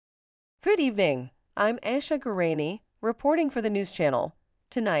Good evening. I'm Aisha Gorani, reporting for the news channel.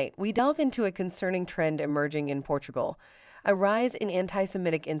 Tonight, we delve into a concerning trend emerging in Portugal, a rise in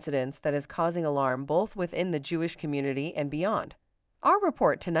anti-Semitic incidents that is causing alarm both within the Jewish community and beyond. Our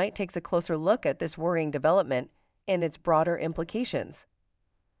report tonight takes a closer look at this worrying development and its broader implications.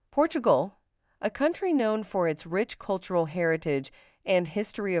 Portugal, a country known for its rich cultural heritage and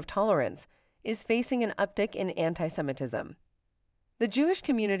history of tolerance, is facing an uptick in anti-Semitism. The Jewish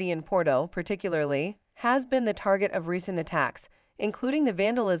community in Porto, particularly, has been the target of recent attacks, including the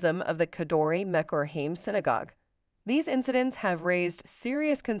vandalism of the Kadori Mekorheim synagogue. These incidents have raised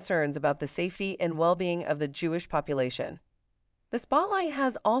serious concerns about the safety and well-being of the Jewish population. The spotlight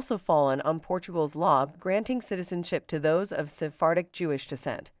has also fallen on Portugal's law granting citizenship to those of Sephardic Jewish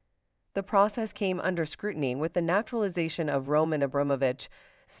descent. The process came under scrutiny with the naturalization of Roman Abramovich,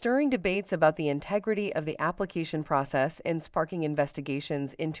 stirring debates about the integrity of the application process and sparking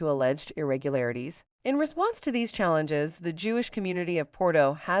investigations into alleged irregularities. In response to these challenges, the Jewish community of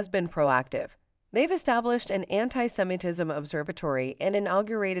Porto has been proactive. They've established an anti-Semitism observatory and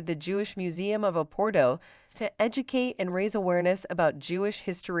inaugurated the Jewish Museum of Porto to educate and raise awareness about Jewish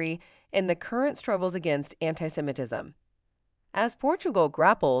history and the current struggles against anti-Semitism. As Portugal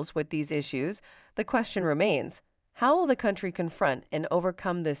grapples with these issues, the question remains: how will the country confront and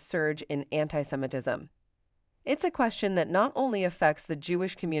overcome this surge in anti-Semitism? It's a question that not only affects the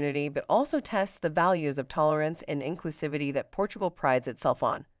Jewish community but also tests the values of tolerance and inclusivity that Portugal prides itself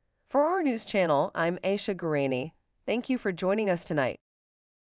on. For our news channel, I'm Aisha Gorani. Thank you for joining us tonight.